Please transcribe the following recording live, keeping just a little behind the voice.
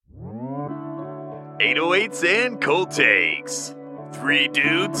808s and cold takes. 3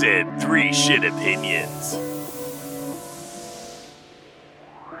 dudes and 3 shit opinions.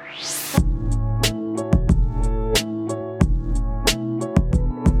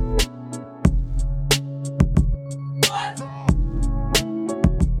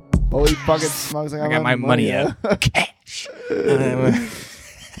 Holy fucking smokes! I got my money out. Cash.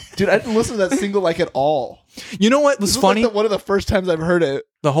 Dude, I didn't listen to that single like at all. You know what was funny? Like one of the first times I've heard it.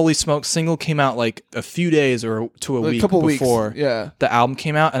 The Holy Smoke single came out like a few days or to a week before the album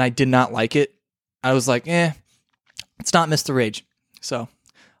came out, and I did not like it. I was like, it's not Mr. Rage. So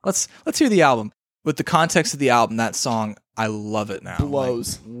let's hear the album. With the context of the album, that song, I love it now.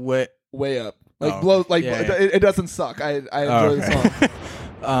 Blows. Like, way up. Like blows. Like it doesn't suck. I enjoy the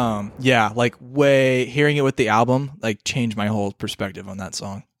song. Hearing it with the album, like, changed my whole perspective on that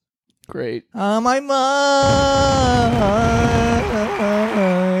song. Great. My mind.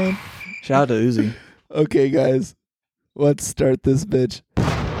 Shout out to Uzi. Okay, guys, let's start this bitch.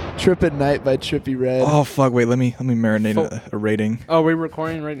 Trip at Night by Trippie Redd. Oh fuck! Wait, let me marinate a rating. Oh, we're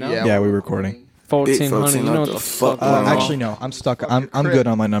recording right now. Yeah, we're recording. 1400. You know what the fuck? Actually, no. I'm stuck. I'm good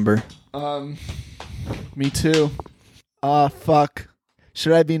on my number. Me too. Fuck.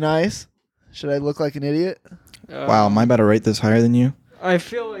 Should I be nice? Should I look like an idiot? Wow, am I about to rate this higher than you? I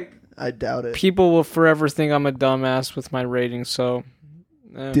feel like I doubt it. people will forever think I'm a dumbass with my rating. So,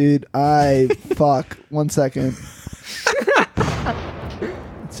 dude, fuck. 1 second.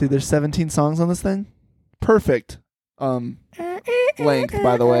 Let's see. There's 17 songs on this thing. Perfect. Length,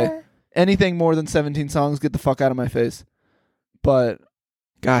 by the way. Anything more than 17 songs, get the fuck out of my face. But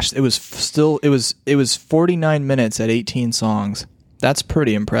gosh, it was 49 minutes at 18 songs. That's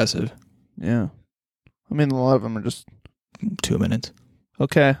pretty impressive. Yeah. I mean, a lot of them are just 2 minutes.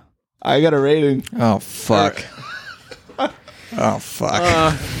 Okay. I got a rating. Oh, fuck. Oh, fuck.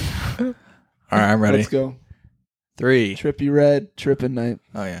 All right, I'm ready. Let's go. 3. Trippie Redd, Trip at Night.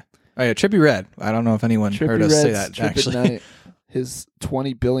 Oh, yeah. Trippie Redd. I don't know if anyone heard us say that, Trip actually. At Night, his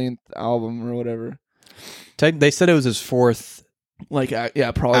 20 billionth album or whatever. They said it was his fourth... probably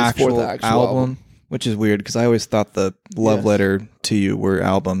his fourth actual album. Which is weird, because I always thought the Love Letter to You were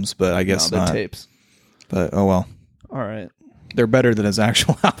albums, but I guess not. Tapes. But, oh well. All right. They're better than his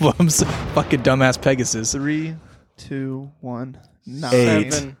actual albums. Fucking dumbass Pegasus. 3, 2, 1, 9.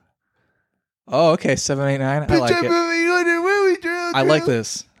 7. Oh, okay. 7, 8, 9. I like it. I like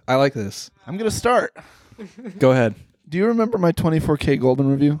this. I'm going to start. Go ahead. Do you remember my 24K Golden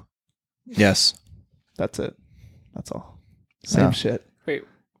review? Yes. That's it. That's all. Same shit. Wait.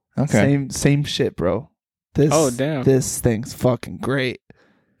 Okay. Same shit, bro. Damn. This thing's fucking great.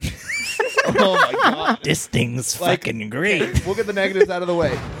 Oh my god. This thing's fucking great. Okay, we'll get the negatives out of the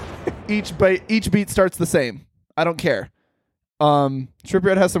way. Each beat starts the same. I don't care. Trippie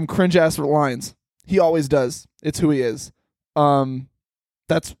Redd has some cringe ass lines. He always does. It's who he is.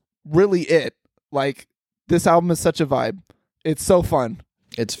 That's really it. Like, this album is such a vibe. It's so fun.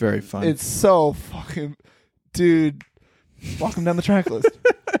 It's very fun. It's so fucking, dude. Walk him down the track list.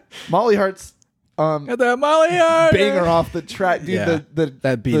 Molly Hart's Got that Molly Hart banger off the track, dude. Yeah.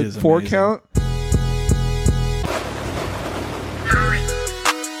 That beat is 4 amazing. count.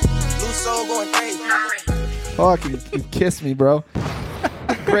 Fucking kiss me, bro.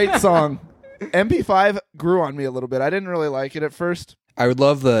 Great song. MP5 grew on me a little bit. I didn't really like it at first. I would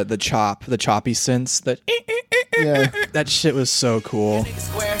love the choppy synths. Yeah. That shit was so cool.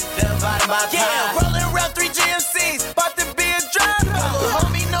 Yeah, rolling around 3 GMCs, about to be a driver.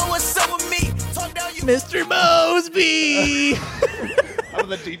 Homie, know what's up with me. Talk down you, Mr. Mosby. Out of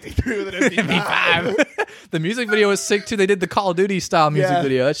the GT3 with an MP5. The music video was sick too. They did the Call of Duty style music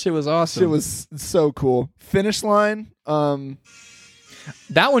video. That shit was awesome. Shit was so cool. Finish Line.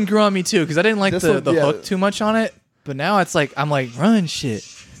 That one grew on me too because I didn't like the hook too much on it. But now it's like I'm like run shit.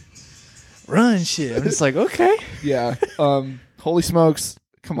 I'm just like okay. Yeah. Holy smokes!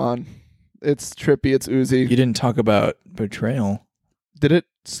 Come on, it's trippy. It's Uzi. You didn't talk about Betrayal. Did it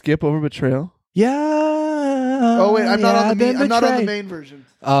skip over Betrayal? Yeah. Oh wait, I'm not on the main version.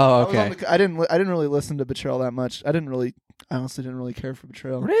 Oh okay. I didn't really listen to Betrayal that much. I honestly didn't really care for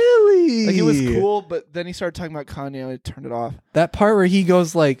Betrayal. Really? Like, it was cool, but then he started talking about Kanye and I turned it off. That part where he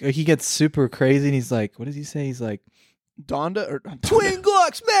goes like, he gets super crazy and he's like, what does he say? He's like, Twin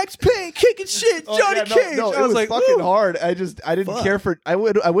Glocks, Max Payne, kicking shit, Johnny Cage. No, I was like, fucking ooh. hard. I didn't care for. I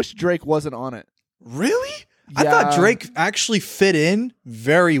wish Drake wasn't on it. Really? I Yeah. thought Drake actually fit in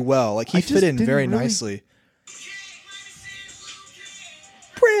very well. Like, he I fit just in didn't very really- nicely.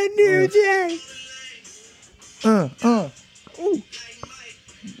 Brand new day.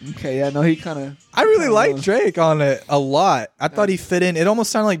 Okay, yeah, no, he kind of. I really liked Drake on it a lot. I thought he fit in. It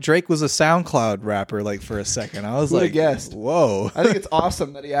almost sounded like Drake was a SoundCloud rapper, like for a second. I was like, guessed? Whoa! I think it's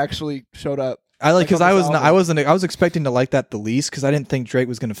awesome that he actually showed up. I because I was expecting to like that the least because I didn't think Drake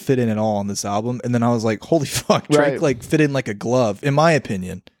was going to fit in at all on this album, and then I was like, holy fuck, Drake like fit in like a glove, in my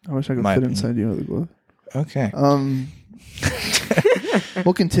opinion. I wish I could fit inside you with a glove. Okay.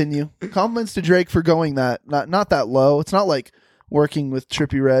 We'll continue. Compliments to Drake for going not that low. It's not like working with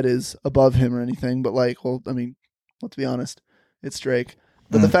Trippie Redd is above him or anything, but like, well, I mean, let's be honest, it's Drake.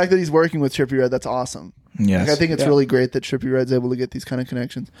 But the fact that he's working with Trippie Redd, that's awesome. Yes. Like, I think it's really great that Trippie Redd's able to get these kind of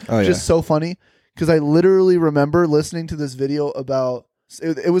connections. It's just so funny because I literally remember listening to this video about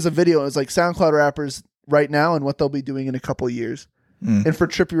it was a video. It was like SoundCloud rappers right now and what they'll be doing in a couple of years. And for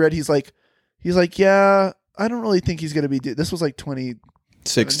Trippie Redd, he's like, yeah, I don't really think he's gonna be. This was like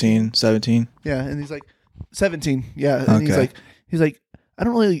 2016, 17. Yeah, and he's like 17. Yeah, and he's like, I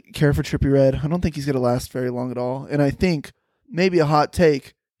don't really care for Trippie Redd. I don't think he's gonna last very long at all. And I think maybe a hot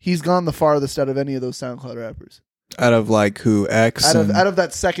take. He's gone the farthest out of any of those SoundCloud rappers. Out of like who? X? Out of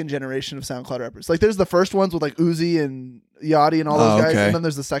that second generation of SoundCloud rappers. Like there's the first ones with like Uzi and Yachty and all those guys. And then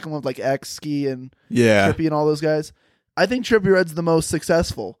there's the second one with like X, Ski, and Trippie and all those guys. I think Trippie Redd's the most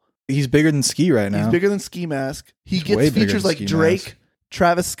successful. He's bigger than Ski right now. He's bigger than Ski Mask. He gets features like Drake,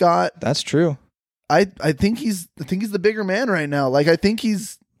 Travis Scott. That's true. I think he's the bigger man right now. Like I think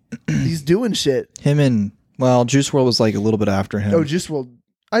he's doing shit. Him and Juice WRLD was like a little bit after him. Oh, Juice WRLD.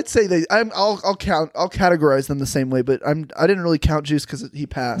 I'd say I'll categorize them the same way, but I didn't really count Juice because he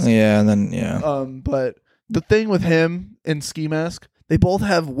passed. Yeah, and then but the thing with him and Ski Mask, they both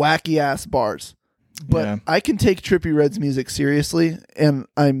have wacky ass bars. But I can take Trippie Redd's music seriously, and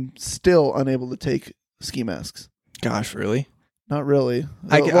I'm still unable to take Ski Mask's. Gosh, really? Not really.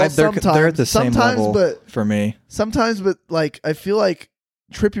 They're at the same level but for me. Sometimes, but like I feel like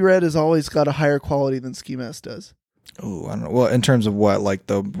Trippie Redd has always got a higher quality than Ski Mask does. Oh, I don't know. Well, in terms of what, like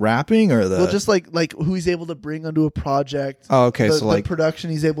the rapping or the? Well, just like who he's able to bring onto a project. Oh, okay. So like the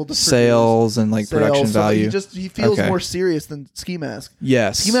production he's able to sales and like production value. He feels more serious than Ski Mask.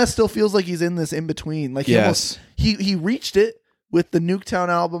 Yes. Ski Mask still feels like he's in this in between. Like he reached it with the Nuketown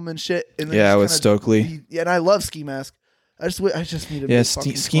album and shit. And then with Stokely. And I love Ski Mask. I just need to. Yeah,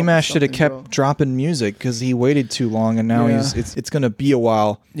 Ski Mask should have kept dropping music because he waited too long, and now it's going to be a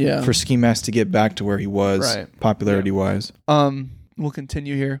while for Ski Mask to get back to where he was popularity wise. We'll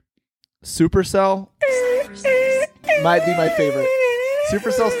continue here. Supercell might be my favorite.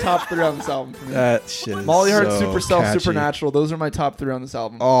 Supercell's top 3 on this album for me. That shit is Molly Hart, so Supercell, catchy. Supernatural. Those are my top 3 on this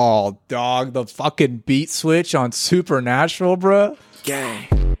album. Oh, dog, the fucking beat switch on Supernatural, bro. Gang.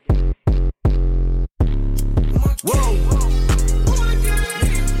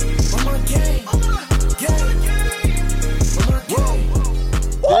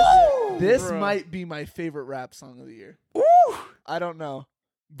 This might be my favorite rap song of the year. Woo! I don't know,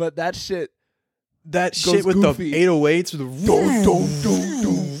 but that shit with goofy. The 808s with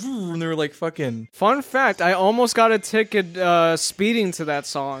the and they were like fucking. Fun fact: I almost got a ticket speeding to that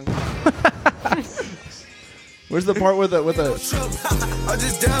song. Where's the part with a? I'm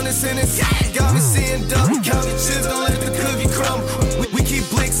just down in sentence. Got me seeing dumb. Counting chips, don't let the cookie crumb. We keep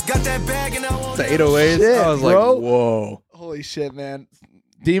blicks. Got that bag and I want the 808s. Shit, I was bro. like, whoa. Holy shit, man.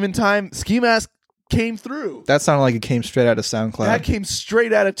 Demon Time, Ski Mask came through. That sounded like it came straight out of SoundCloud. That came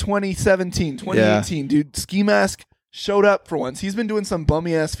straight out of 2017, 2018, dude. Ski Mask showed up for once. He's been doing some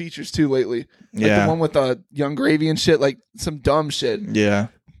bummy ass features too lately. Like the one with Young Gravy and shit, like some dumb shit. Yeah.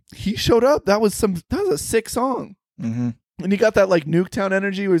 He showed up. That was a sick song. Mm-hmm. And he got that like Nuketown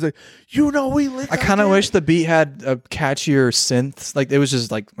energy where he's like, we lick. I kind of wish the beat had a catchier synth. Like it was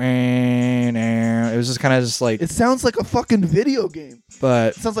just like, it was just kind of just like. It sounds like a fucking video game.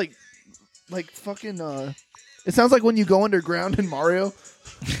 But it sounds like fucking. It sounds like when you go underground in Mario,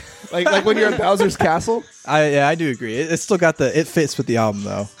 like when you're at Bowser's Castle. I do agree. It still got it fits with the album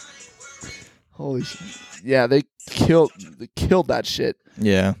though. Holy shit! Yeah, they killed that shit.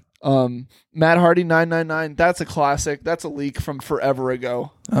 Yeah. Matt Hardy 999. That's a classic. That's a leak from forever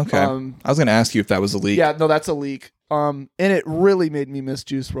ago. Okay. I was gonna ask you if that was a leak. Yeah, no, that's a leak. And it really made me miss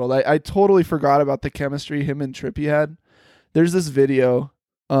Juice WRLD. I totally forgot about the chemistry him and Trippie had. There's this video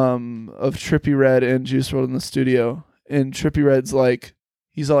of Trippie Redd and Juice WRLD in the studio, and Trippie Redd's like,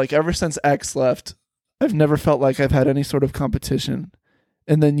 he's all like, ever since X left, I've never felt like I've had any sort of competition,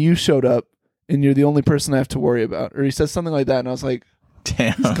 and then you showed up, and you're the only person I have to worry about. Or he says something like that, and I was like,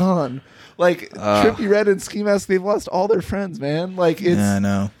 damn, he's gone. Like Trippie Redd and Ski Mask, they've lost all their friends, man. Like it's, yeah, I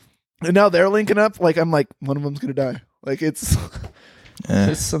know. And now they're linking up. Like I'm like, one of them's gonna die. Like it's.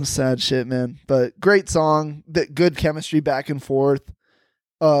 It's some sad shit, man. But great song. That good chemistry back and forth.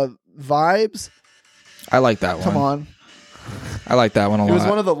 Vibes. I like that one. Come on. I like that one a lot. It was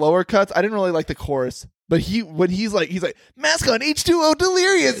one of the lower cuts. I didn't really like the chorus, but when he's like mask on H2O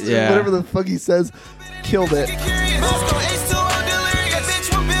delirious, yeah, whatever the fuck he says, killed it.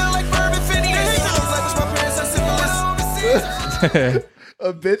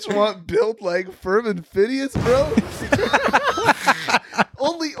 A bitch want build like Ferb and Phineas, bro.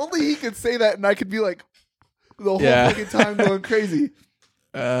 only he could say that, and I could be like the whole fucking time going crazy.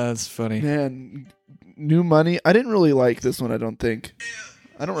 That's funny, man. New Money. I didn't really like this one. I don't think.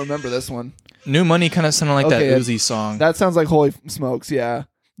 I don't remember this one. New Money kind of sounded like that Uzi song. That sounds like Holy Smokes. Yeah.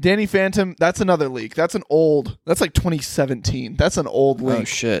 Danny Phantom. That's another leak. That's That's like 2017. That's an old leak. Oh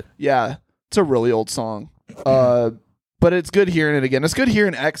shit. Yeah, it's a really old song. But it's good hearing it again. It's good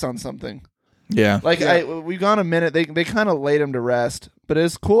hearing X on something. Yeah. We've gone a minute. They kind of laid him to rest, but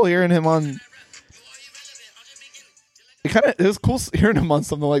it's cool hearing him on. It was cool hearing him on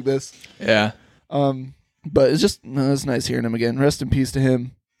something like this. Yeah. But it's nice hearing him again. Rest in peace to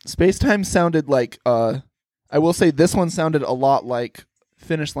him. Space Time sounded like I will say this one sounded a lot like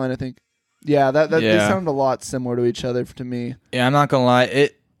Finish Line, I think. Yeah, they sound a lot similar to each other to me. Yeah, I'm not gonna lie.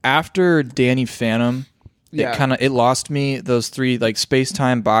 After Danny Phantom, it lost me. Those three, like Space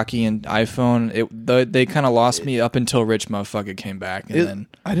Time, Baki, and iPhone. They kind of lost me up until Rich Motherfucker came back, and then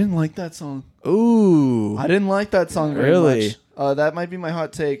I didn't like that song. Ooh, I didn't like that song very much. That might be my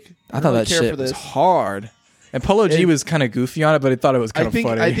hot take. I thought that shit was hard. And Polo G was kind of goofy on it, but I thought it was kind of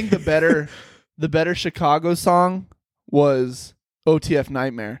funny. I think the better Chicago song was OTF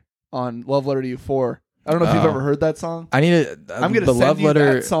Nightmare on Love Letter to You 4. I don't know if you've ever heard that song. I need I'm gonna send you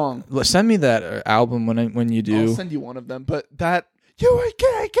that song. Send me that album when you do. I'll send you one of them. But that you ain't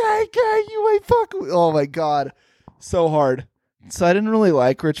gay, you ain't fucking. Oh my god, so hard. So I didn't really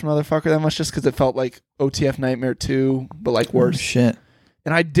like Rich Motherfucker that much, just because it felt like OTF Nightmare 2, but like worse. Shit.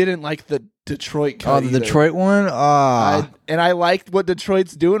 And I didn't like the Detroit cut. Oh, the either. Detroit one? And I liked what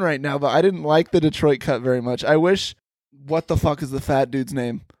Detroit's doing right now, but I didn't like the Detroit cut very much. I wish. What the fuck is the fat dude's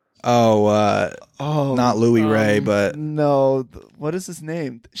name? Not Louis Ray, but no. What is his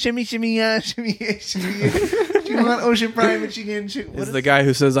name? Shimmy, shimmy, yeah, shimmy, shimmy. You want Ocean Prime Michigan? Is the guy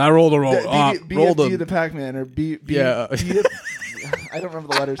who says I rolled a roll? BFD the Pac-Man or B? Yeah. I don't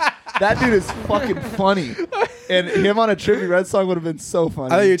remember the letters. That dude is fucking funny, and him on a Trippie Redd song would have been so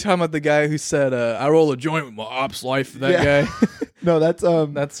funny. I thought you were talking about the guy who said I roll a joint with my ops life. That guy. No, that's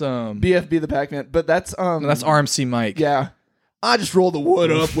BFB the Pac-Man, but that's RMC Mike. Yeah. I just rolled the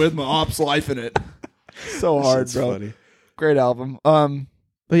wood up with my ops life in it. So hard, bro. Funny. Great album. But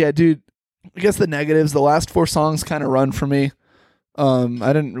yeah, dude, I guess the negatives, the last 4 songs kind of run for me. I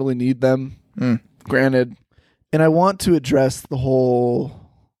didn't really need them, granted. And I want to address the whole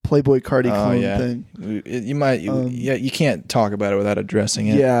Playboy Cardi clone thing. You can't talk about it without addressing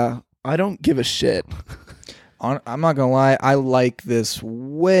it. Yeah, I don't give a shit. I'm not gonna lie, I like this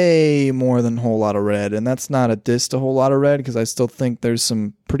way more than Whole Lotta Red, and that's not a diss to Whole Lotta Red because I still think there's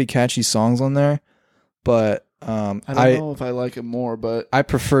some pretty catchy songs on there. But I don't know if I like it more, but I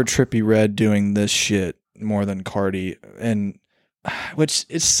prefer Trippie Redd doing this shit more than Cardi, and which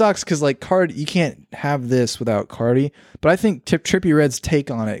it sucks because like Cardi, you can't have this without Cardi. But I think Trippie Redd's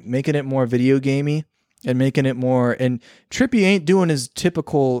take on it, making it more video gamey and making it more, and Trippie ain't doing his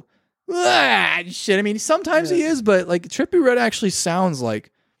typical. Shit. I mean, sometimes he is, but like Trippie Redd actually sounds like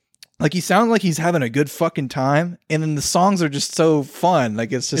he sounds like he's having a good fucking time, and then the songs are just so fun.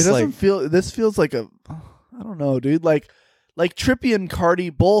 Like it's just this feels like I don't know, dude. Like Trippie and Cardi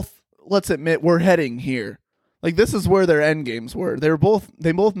both. Let's admit we're heading here. Like this is where their end games were. They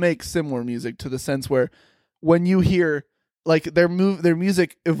both make similar music to the sense where when you hear like their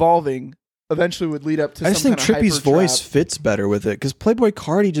music evolving. Eventually would lead up to. I just think Trippie's voice fits better with it because Playboy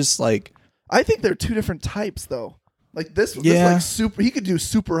Cardi just like. I think they're 2 different types though. Like this like super. He could do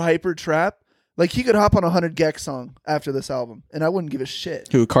super hyper trap. Like he could hop on a 100 Gex song after this album, and I wouldn't give a shit.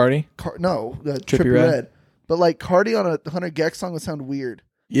 Who Cardi? No, Trippie Redd. But like Cardi on a 100 Gex song would sound weird.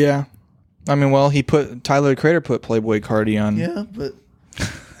 Yeah, I mean, well, Tyler the Creator put Playboy Cardi on. Yeah, but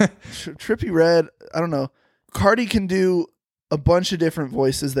Trippie Redd. I don't know. Cardi can do a bunch of different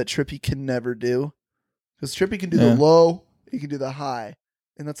voices that Trippie can never do. Because Trippie can do the low, he can do the high.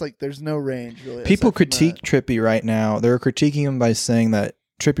 And that's like, there's no range really. People critique Trippie right now. They're critiquing him by saying that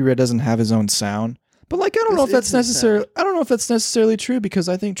Trippie Redd doesn't have his own sound. But like, I don't know if that's necessarily true because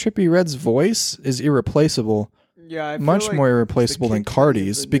I think Trippie Redd's voice is irreplaceable. Yeah, much more irreplaceable than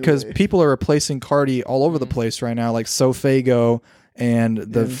Cardi's because people are replacing Cardi all over the place right now, like Sofago and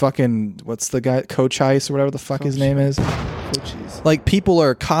the fucking what's the guy Coach Ice or whatever the fuck his name is. Cochise. Like, people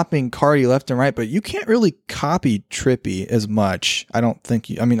are copying Cardi left and right, but you can't really copy Trippy as much. I don't think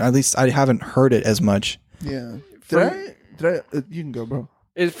at least I haven't heard it as much. Yeah. Did I? You can go, bro.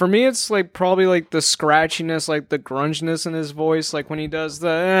 For me, it's like probably like the scratchiness, like the grunginess in his voice, like when he does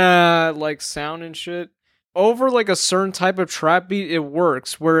the like sound and shit. Over like a certain type of trap beat, it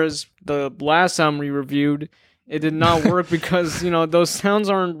works. Whereas the last album we reviewed, it did not work because, those sounds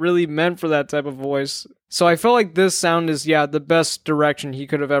aren't really meant for that type of voice. So I feel like this sound is, the best direction he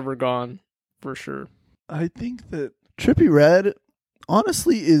could have ever gone, for sure. I think that Trippie Redd,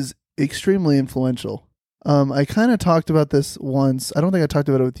 honestly, is extremely influential. I kind of talked about this once. I don't think I talked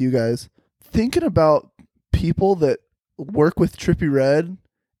about it with you guys. Thinking about people that work with Trippie Redd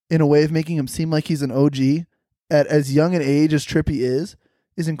in a way of making him seem like he's an OG at as young an age as Trippie is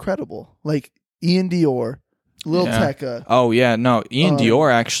incredible. Like Ian Dior, Lil Tecca. Oh, yeah. No, Ian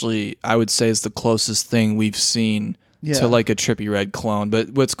Dior actually, I would say, is the closest thing we've seen to like a Trippie Redd clone.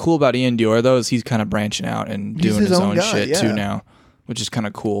 But what's cool about Ian Dior, though, is he's kind of branching out and doing his own shit, too, now, which is kind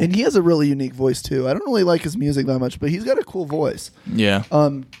of cool. And he has a really unique voice, too. I don't really like his music that much, but he's got a cool voice. Yeah.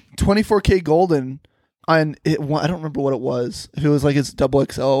 24K Golden, I don't remember what it was. If it was like his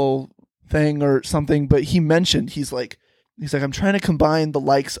XXL thing or something, but he mentioned, he's like, I'm trying to combine the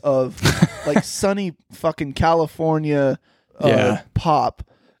likes of like sunny fucking California pop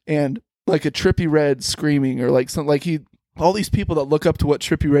and like a Trippie Redd screaming, or like some all these people that look up to what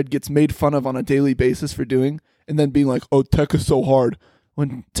Trippie Redd gets made fun of on a daily basis for doing, and then being like, oh, Tecca's so hard,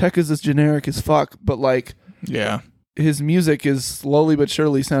 when Tecca's as generic as fuck, but like his music is slowly but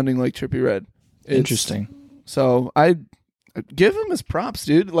surely sounding like Trippie Redd. Interesting. So I give him his props,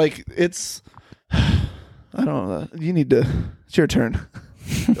 dude. Like, it's I don't know. You need to. It's your turn,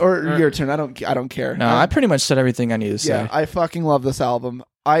 or your turn. I don't care. No, I pretty much said everything I need to say. Yeah, I fucking love this album.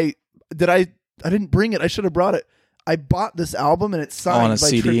 I didn't bring it. I should have brought it. I bought this album and it's signed by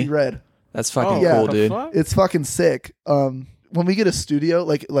CD? Trippie Redd. That's fucking cool, dude. Fuck? It's fucking sick. When we get a studio,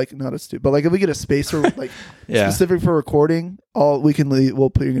 like not a studio, but like if we get a space for like specific for recording, we'll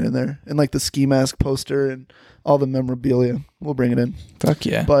put it in there, and like the Ski Mask poster and all the memorabilia, we'll bring it in. Fuck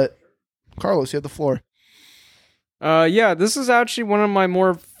yeah. But Carlos, you have the floor. This is actually one of my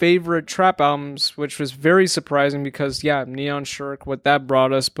more favorite trap albums, which was very surprising because, Neon Shirk, what that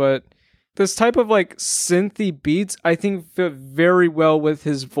brought us, but this type of, like, synthy beats, I think fit very well with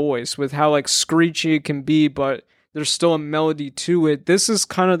his voice, with how, like, screechy it can be, but there's still a melody to it. This is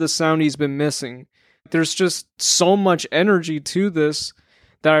kind of the sound he's been missing. There's just so much energy to this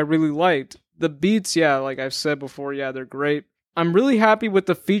that I really liked. The beats, like I've said before, they're great. I'm really happy with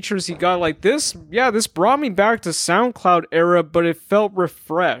the features he got. Like this brought me back to SoundCloud era, but it felt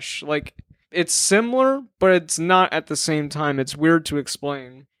refreshed. Like, it's similar, but it's not at the same time. It's weird to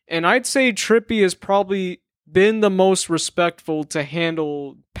explain. And I'd say Trippie has probably been the most respectful to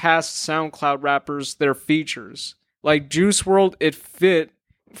handle past SoundCloud rappers, their features. Like Juice WRLD, it fit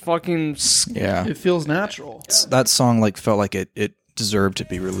fucking... Yeah. It feels natural. That song like felt like it deserved to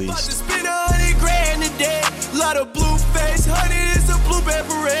be released. Lot of blue face, honey, it's a blue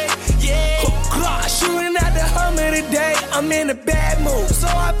beret. Yeah, shooting at the Hummer today. I'm in a bad mood, so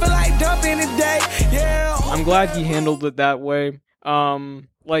I feel like dumping today. Yeah, I'm glad he handled it that way.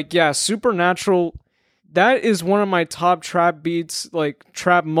 Supernatural. That is one of my top trap beats, like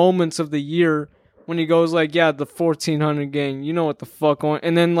trap moments of the year. When he goes like, the 1400 gang, you know what the fuck on,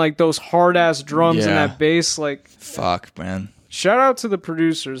 and then like those hard ass drums and that bass, like, fuck, man. Shout out to the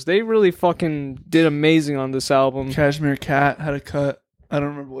producers. They really fucking did amazing on this album. Cashmere Cat had a cut. I don't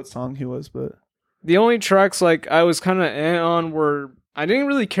remember what song he was, but the only tracks like I was kind of on were, I didn't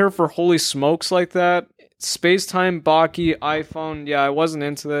really care for Holy Smokes like that. Spacetime, Baki, iPhone, I wasn't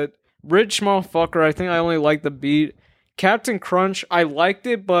into that. Rich Motherfucker, I think I only liked the beat. Captain Crunch, I liked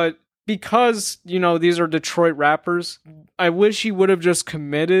it, but because, these are Detroit rappers, I wish he would have just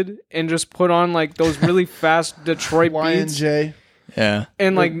committed and just put on, like, those really fast Detroit beats. Y&J. Yeah.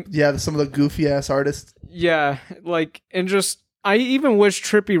 And, like... Yeah, some of the goofy-ass artists. Yeah, like, and just... I even wish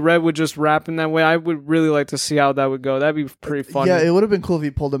Trippie Redd would just rap in that way. I would really like to see how that would go. That'd be pretty funny. Yeah, it would have been cool if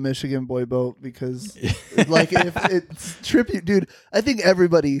he pulled a Michigan boy boat, because, like, if it's Trippie... Dude, I think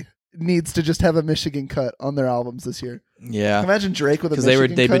everybody needs to just have a Michigan cut on their albums this year. Yeah. Imagine Drake with a Michigan cut.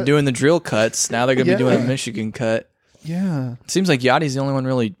 Because they've been doing the drill cuts. Now they're going to be doing a Michigan cut. Yeah. It seems like Yachty's the only one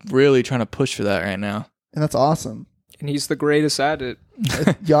really trying to push for that right now. And that's awesome. And he's the greatest at it.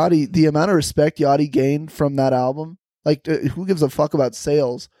 Yachty, the amount of respect Yachty gained from that album, like, who gives a fuck about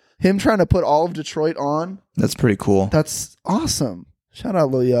sales? Him trying to put all of Detroit on. That's pretty cool. That's awesome. Shout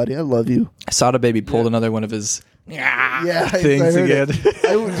out Lil Yachty. I love you. Sada Baby pulled another one of his things again.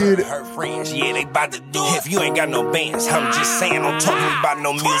 Dude, Her friends, yeah, they about to do it. If you ain't got no bands, I'm just saying, don't talk to me about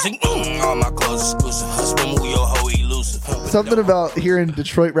no music. All my clothes exclusive. Husband, move your hoe elusive. Something about hearing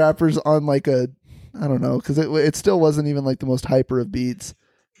Detroit rappers on like a, I don't know, because it still wasn't even like the most hyper of beats,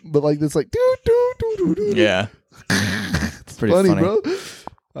 but like this, like Yeah, it's pretty funny, bro.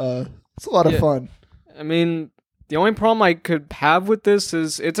 It's a lot of fun. I mean, the only problem I could have with this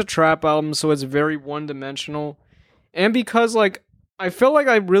is it's a trap album, so it's very one-dimensional, and because like I feel like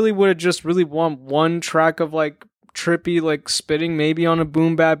I really would have just really want one track of like Trippy like spitting maybe on a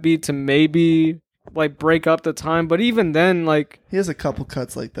boom bap beat to maybe like break up the time, but even then, like he has a couple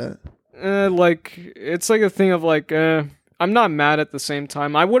cuts like that. Like it's like a thing of like I'm not mad at the same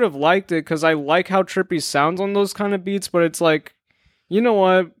time. I would have liked it because I like how Trippy sounds on those kind of beats, but it's like, you know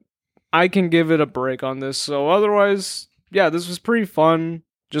what? I can give it a break on this. So otherwise, yeah, this was pretty fun.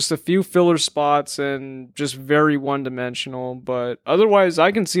 Just a few filler spots and just very one-dimensional. But otherwise,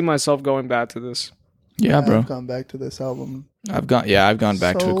 I can see myself going back to this. Yeah, bro. I've gone back to this album. I've gone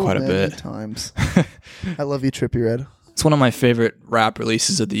back to it quite a bit. Times. I love you, Trippie Redd. It's one of my favorite rap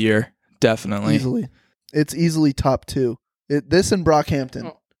releases of the year. Definitely. Easily. It's easily top 2. This and Brockhampton.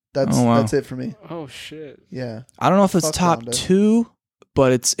 Oh. That's it for me. Oh, shit. Yeah. I don't know if it's top 2,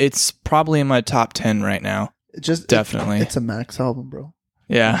 but it's probably in my top 10 right now. Definitely. It's a Max album, bro.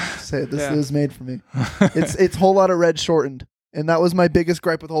 Yeah. Say it. This is made for me. It's Whole Lotta Red shortened. And that was my biggest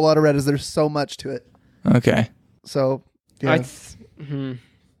gripe with Whole Lotta Red is there's so much to it. Okay. So, yeah.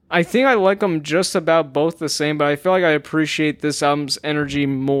 I think I like them just about both the same, but I feel like I appreciate this album's energy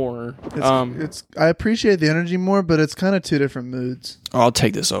more. I appreciate the energy more, but it's kind of two different moods. I'll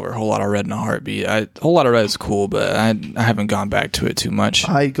take this over Whole Lotta Red in a heartbeat. Whole Lotta Red is cool, but I haven't gone back to it too much.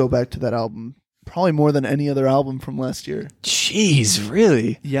 I go back to that album probably more than any other album from last year. Jeez,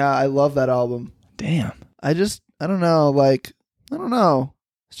 really? Yeah, I love that album. Damn. I don't know. Like, I don't know.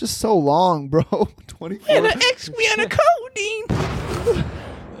 It's just so long, bro. 24. And we on a codeine.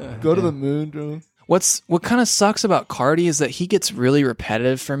 Go to the moon, bro. What kind of sucks about Cardi is that he gets really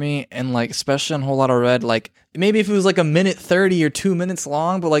repetitive for me, and like especially on Whole Lotta Red, like maybe if it was like a minute 30 or 2 minutes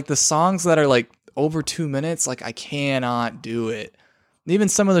long, but like the songs that are like over 2 minutes, like I cannot do it. Even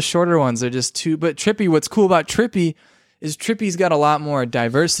some of the shorter ones are just too. But Trippy, what's cool about Trippy is Trippy's got a lot more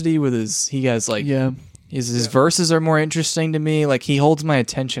diversity with his. He has like his verses are more interesting to me. Like he holds my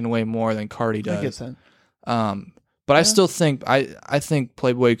attention way more than Cardi does. I get that. But I still think I think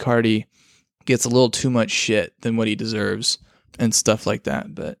Playboi Carti gets a little too much shit than what he deserves and stuff like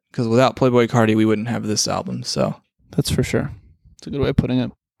that. But because without Playboi Carti, we wouldn't have this album. So that's for sure. It's a good way of putting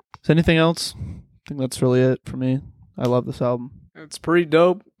it. Is anything else? I think that's really it for me. I love this album. It's pretty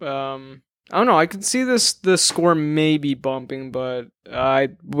dope. I don't know. I could see the score maybe bumping, but I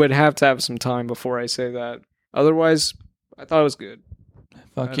would have to have some time before I say that. Otherwise, I thought it was good.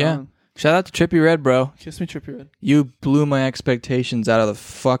 Fuck yeah. Shout out to Trippie Redd, bro. Kiss me, Trippie Redd. You blew my expectations out of the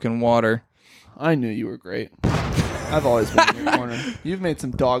fucking water. I knew you were great. I've always been in your corner. You've made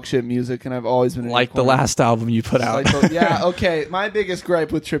some dog shit music, and I've always been in like your corner. The last album you put out. Yeah, okay. My biggest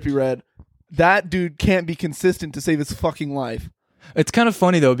gripe with Trippie Redd, that dude can't be consistent to save his fucking life. It's kind of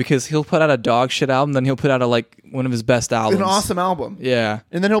funny, though, because he'll put out a dog shit album, then he'll put out one of his best albums. An awesome album. Yeah.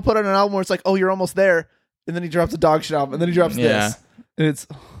 And then he'll put out an album where it's like, oh, you're almost there. And then he drops a dog shit album, and then he drops this. And it's,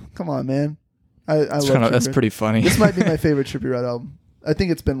 come on, man. I love that's pretty funny. This might be my favorite Trippie Redd album. I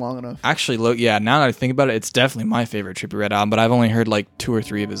think it's been long enough. Actually, look, now that I think about it, it's definitely my favorite Trippie Redd album, but I've only heard like 2 or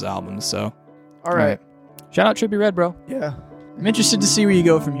 3 of his albums, so. All right. Shout out Trippie Redd, bro. Yeah. I'm interested to see where you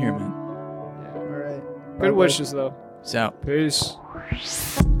go from here, man. Yeah, all right. Good wishes, though. Peace out. Peace.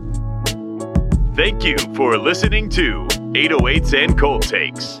 Thank you for listening to 808s and Cold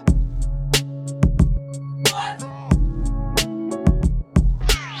Takes.